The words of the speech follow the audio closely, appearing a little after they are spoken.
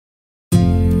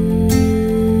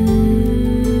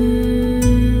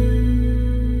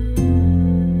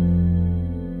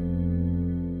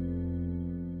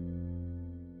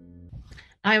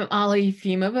I'm Alla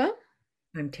Efimova.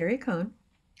 I'm Terri Cohn.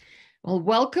 Well,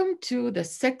 welcome to the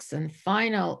sixth and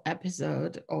final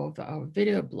episode of our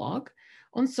video blog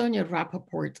on Sonya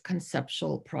Rapoport's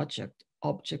conceptual project,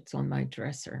 Objects on My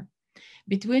Dresser.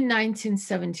 Between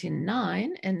 1979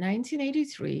 and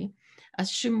 1983, as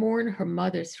she mourned her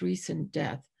mother's recent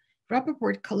death,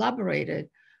 Rapoport collaborated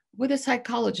with a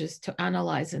psychologist to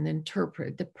analyze and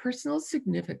interpret the personal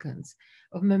significance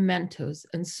of mementos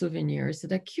and souvenirs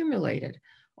that accumulated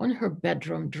on her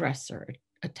bedroom dresser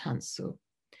at Tansu.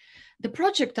 The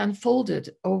project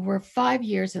unfolded over 5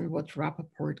 years in what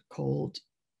Rapoport called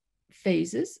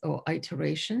phases or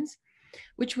iterations,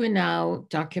 which we now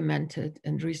documented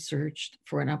and researched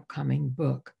for an upcoming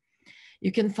book.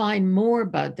 You can find more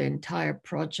about the entire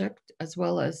project as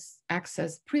well as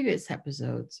access previous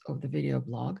episodes of the video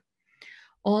blog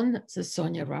on the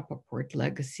Sonya Rapoport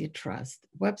Legacy Trust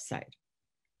website.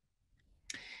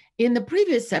 In the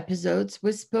previous episodes,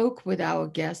 we spoke with our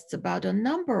guests about a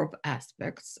number of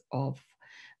aspects of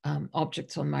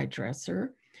Objects on My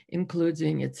Dresser,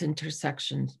 including its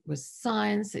intersection with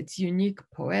science, its unique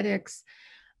poetics,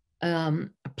 a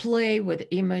play with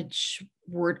image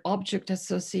word object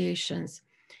associations,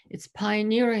 its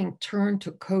pioneering turn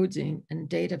to coding and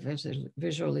data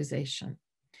visualization.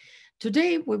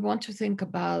 Today, we want to think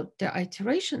about the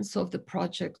iterations of the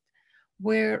project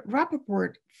where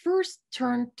Rapoport first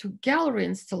turned to gallery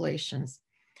installations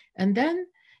and then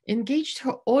engaged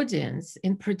her audience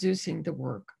in producing the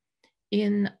work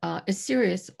in a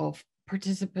series of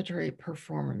participatory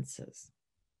performances.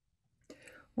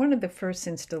 One of the first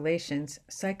installations,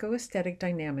 Psychoaesthetic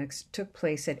Dynamics, took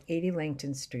place at 80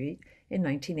 Langton Street in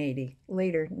 1980,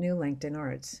 later New Langton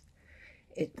Arts.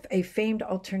 A famed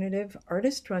alternative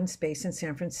artist-run space in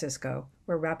San Francisco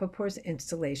where Rapoport's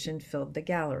installation filled the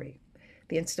gallery.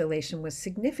 The installation was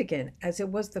significant as it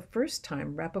was the first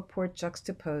time Rapoport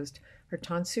juxtaposed her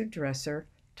Tansu dresser,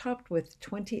 topped with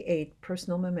 28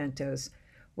 personal mementos,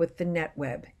 with the net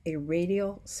web, a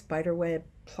radial spiderweb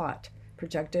plot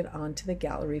projected onto the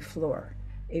gallery floor,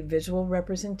 a visual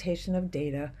representation of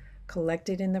data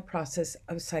collected in the process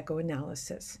of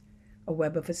psychoanalysis, a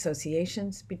web of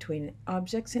associations between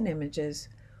objects and images,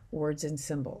 words and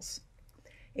symbols,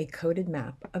 a coded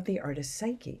map of the artist's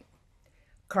psyche.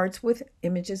 Cards with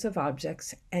images of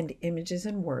objects and images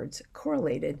and words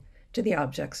correlated to the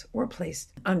objects were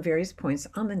placed on various points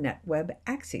on the net web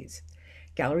axes.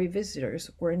 Gallery visitors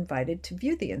were invited to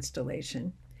view the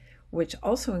installation, which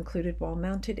also included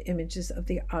wall-mounted images of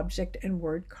the object and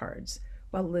word cards,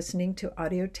 while listening to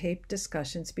audio tape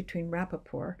discussions between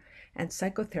Rapoport and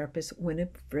psychotherapist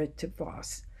Winifred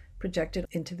DeVos projected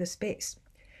into the space.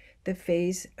 The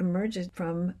phase emerged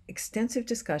from extensive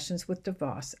discussions with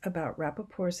DeVos about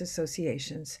Rapoport's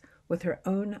associations with her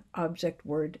own object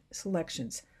word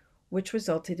selections, which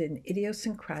resulted in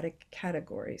idiosyncratic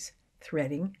categories: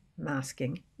 threading,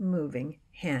 masking, moving,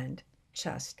 hand,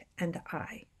 chest, and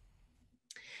eye.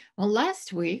 Well,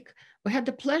 last week, we had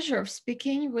the pleasure of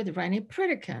speaking with Renny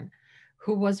Pritikin,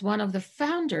 who was one of the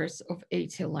founders of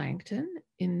 80 Langton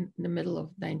in the middle of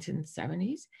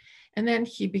 1970s. And then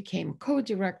he became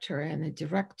co-director and a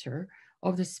director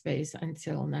of the space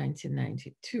until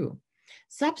 1992.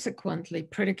 Subsequently,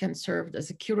 Pritikin served as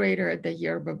a curator at the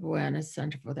Yerba Buena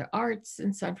Center for the Arts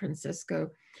in San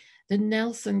Francisco, the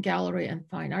Nelson Gallery and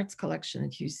Fine Arts Collection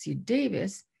at UC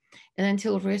Davis, and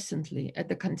until recently at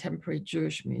the Contemporary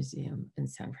Jewish Museum in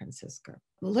San Francisco.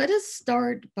 Let us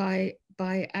start by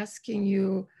asking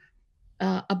you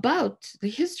about the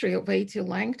history of 80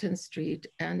 Langton Street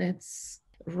and its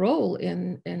role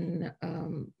in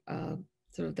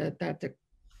sort of the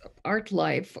art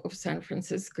life of San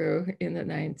Francisco in the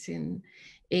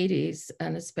 1980s,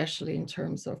 and especially in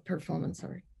terms of performance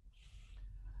art.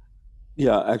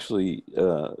 Yeah, actually,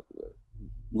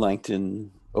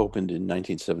 Langton opened in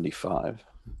 1975,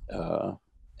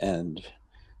 and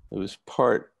it was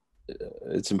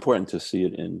it's important to see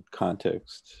it in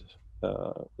context,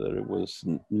 that it was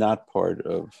not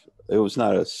it was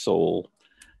not a sole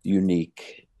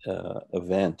unique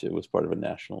event. It was part of a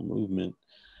national movement,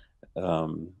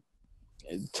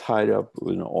 tied up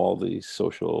in all the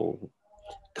social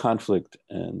conflict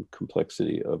and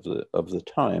complexity of the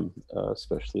time,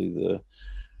 especially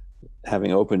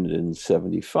having opened in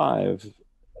 75,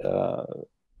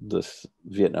 this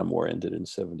Vietnam War ended in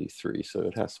 73, so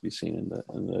it has to be seen in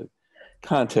the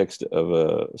context of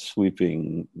a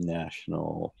sweeping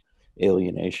national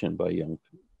alienation by young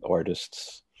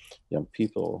artists, young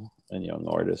people and young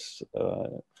artists,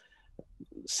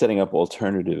 setting up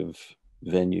alternative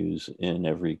venues in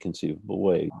every conceivable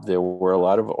way. There were a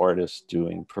lot of artists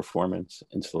doing performance,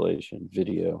 installation,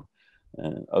 video,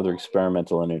 and other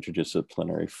experimental and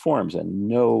interdisciplinary forms. And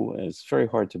no, it's very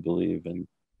hard to believe in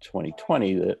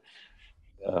 2020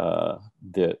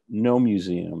 that no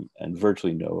museum and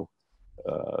virtually no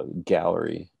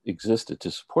gallery existed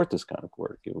to support this kind of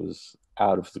work. It was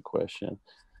out of the question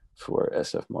for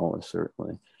SF MoMA,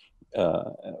 certainly,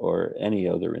 or any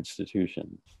other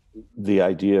institution. The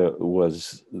idea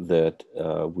was that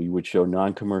we would show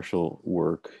non-commercial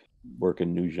work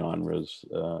in new genres.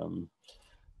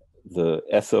 The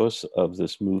ethos of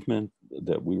this movement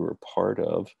that we were part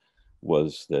of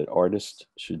was that artists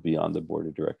should be on the board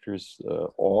of directors.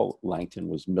 All Langton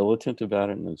was militant about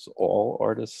it, and it's all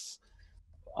artists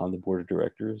on the board of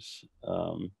directors.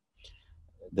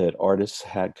 That artists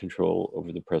had control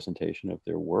over the presentation of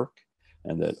their work,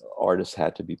 and that artists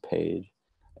had to be paid.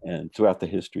 And throughout the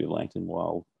history of Langton,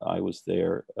 while I was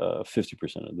there,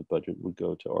 50% of the budget would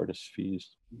go to artists'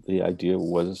 fees. The idea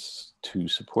was to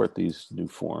support these new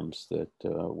forms that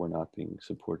were not being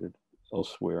supported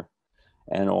elsewhere.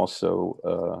 And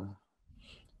also,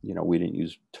 we didn't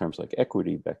use terms like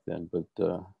equity back then, but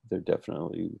there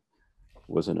definitely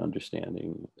was an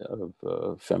understanding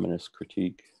of feminist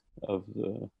critique of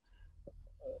the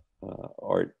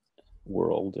art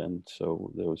world. And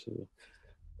so there was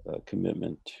a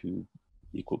commitment to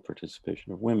equal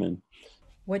participation of women.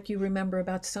 What do you remember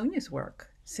about Sonya's work?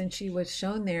 Since she was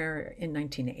shown there in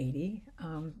 1980,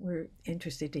 we're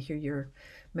interested to hear your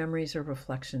memories or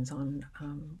reflections on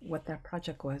what that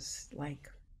project was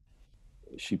like.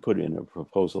 She put in a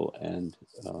proposal, and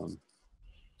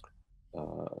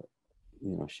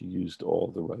she used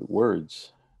all the right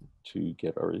words to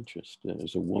get our interest.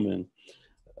 As a woman,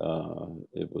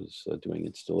 it was doing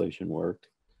installation work.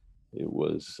 It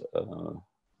was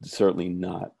certainly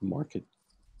not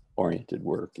market-oriented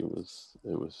work. It was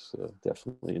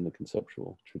definitely in the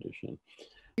conceptual tradition.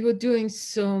 You were doing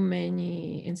so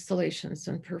many installations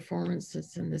and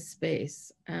performances in this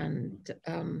space, and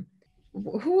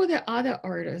who were the other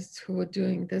artists who were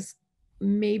doing this?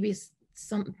 Maybe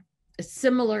a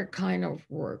similar kind of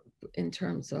work in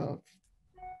terms of.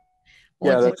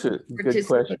 Yeah, that's a good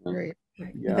question.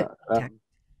 Yeah.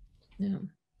 Yeah.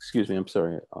 Excuse me, I'm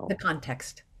sorry. The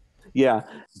context. Yeah,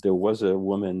 there was a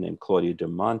woman named Claudia De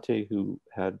Monte who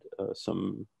had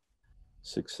some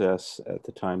success at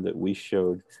the time that we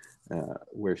showed,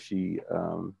 where she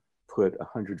put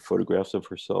 100 photographs of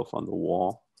herself on the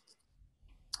wall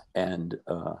and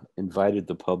invited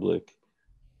the public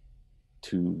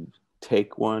to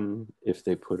take one if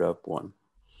they put up one.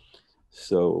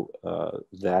 So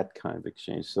that kind of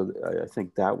exchange. So I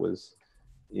think that was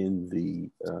in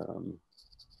the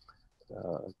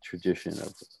tradition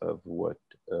of what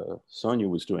Sonya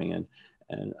was doing.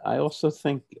 And I also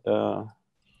think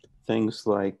things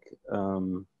like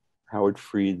Howard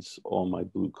Fried's All My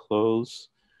Blue Clothes.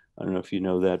 I don't know if you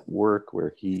know that work,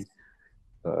 where he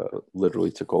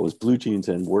literally took all his blue jeans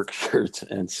and work shirts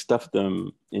and stuffed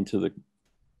them into the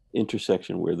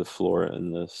intersection where the floor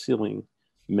and the ceiling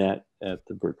met at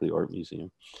the Berkeley Art Museum,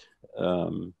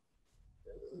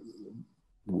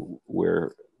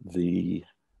 where the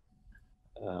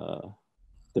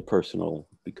personal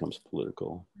becomes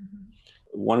political. Mm-hmm.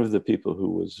 One of the people who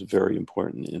was very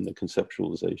important in the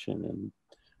conceptualization and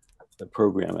the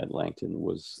program at Langton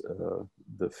was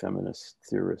the feminist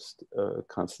theorist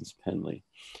Constance Penley,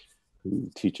 who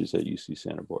teaches at UC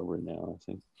Santa Barbara now, I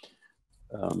think.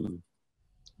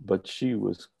 But she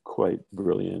was quite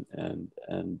brilliant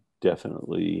and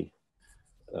definitely,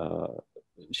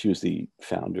 she was the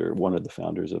founder, one of the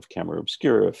founders of Camera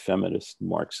Obscura, a feminist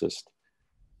Marxist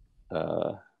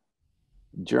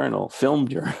journal, film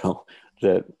journal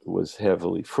that was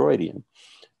heavily Freudian.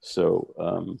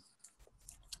 So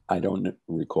I don't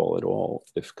recall at all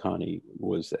if Connie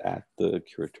was at the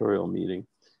curatorial meeting,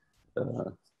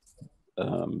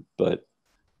 but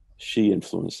she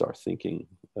influenced our thinking,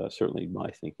 certainly my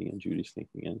thinking and Judy's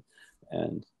thinking.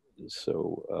 And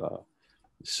so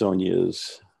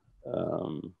Sonya's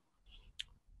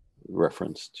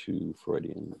reference to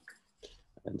Freudian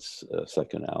and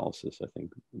psychoanalysis, I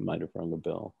think, might have rung a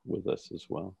bell with us as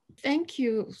well. Thank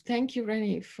you,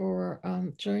 Renny, for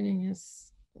joining us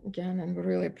again, and we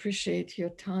really appreciate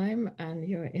your time and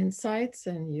your insights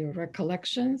and your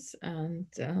recollections and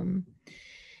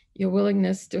your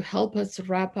willingness to help us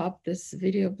wrap up this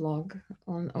video blog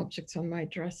on Objects on My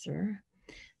Dresser.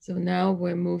 So now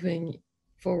we're moving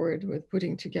forward with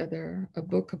putting together a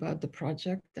book about the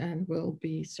project, and we'll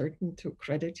be certain to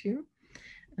credit you.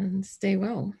 And stay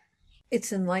well.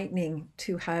 It's enlightening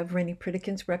to have Renny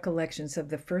Pritikin's recollections of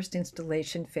the first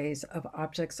installation phase of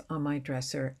Objects on My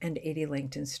Dresser and 80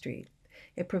 Langton Street.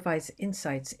 It provides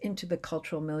insights into the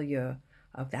cultural milieu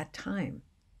of that time.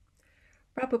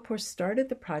 Rapoport started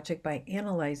the project by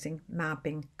analyzing,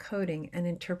 mapping, coding, and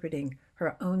interpreting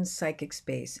her own psychic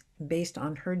space based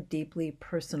on her deeply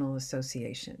personal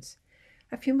associations.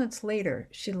 A few months later,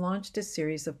 she launched a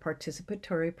series of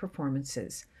participatory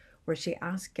performances where she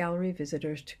asked gallery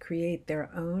visitors to create their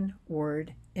own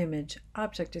word, image,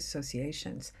 object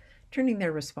associations, turning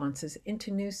their responses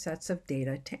into new sets of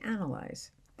data to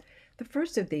analyze. The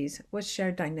first of these was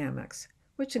shared dynamics,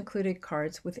 which included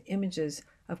cards with images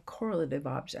of correlative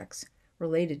objects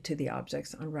related to the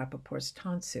objects on Rapoport's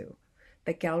tansu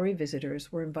that gallery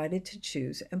visitors were invited to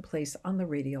choose and place on the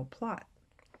radial plot.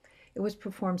 It was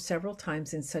performed several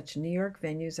times in such New York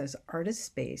venues as Artist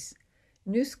Space,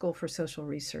 New School for Social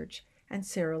Research, and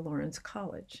Sarah Lawrence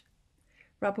College.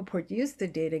 Rapoport used the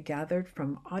data gathered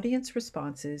from audience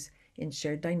responses in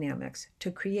shared dynamics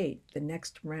to create the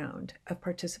next round of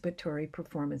participatory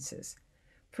performances.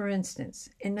 For instance,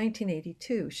 in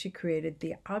 1982, she created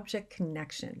the Object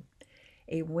Connection,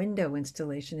 a window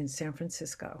installation in San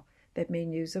Francisco that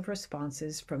made use of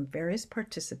responses from various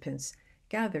participants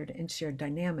gathered in shared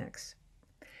dynamics.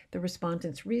 The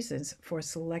respondents' reasons for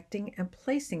selecting and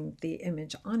placing the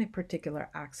image on a particular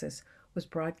axis was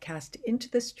broadcast into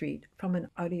the street from an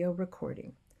audio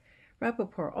recording.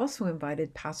 Rapoport also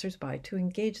invited passersby to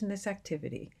engage in this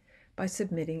activity by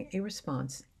submitting a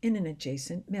response in an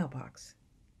adjacent mailbox.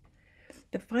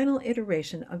 The final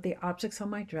iteration of the Objects on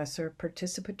My Dresser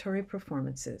participatory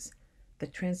performances, The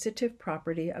Transitive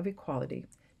Property of Equality,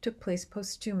 took place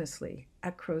posthumously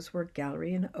at Crowsworth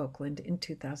Gallery in Oakland in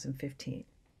 2015.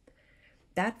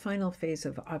 That final phase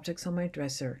of Objects on My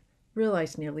Dresser,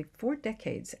 realized nearly 4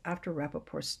 decades after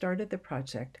Rapoport started the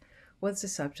project, was the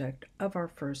subject of our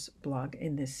first blog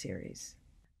in this series.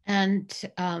 And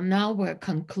now we're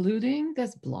concluding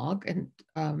this blog and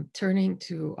turning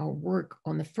to our work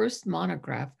on the first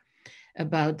monograph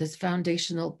about this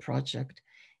foundational project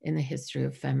in the history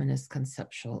of feminist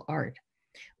conceptual art.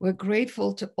 We're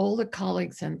grateful to all the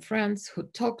colleagues and friends who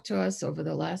talked to us over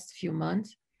the last few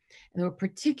months, and we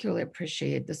particularly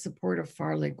appreciate the support of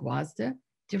Farley Gwazde,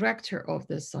 director of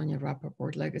the Sonya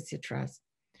Rapoport Legacy Trust,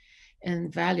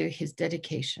 and value his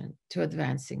dedication to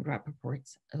advancing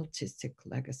Rapoport's artistic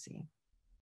legacy.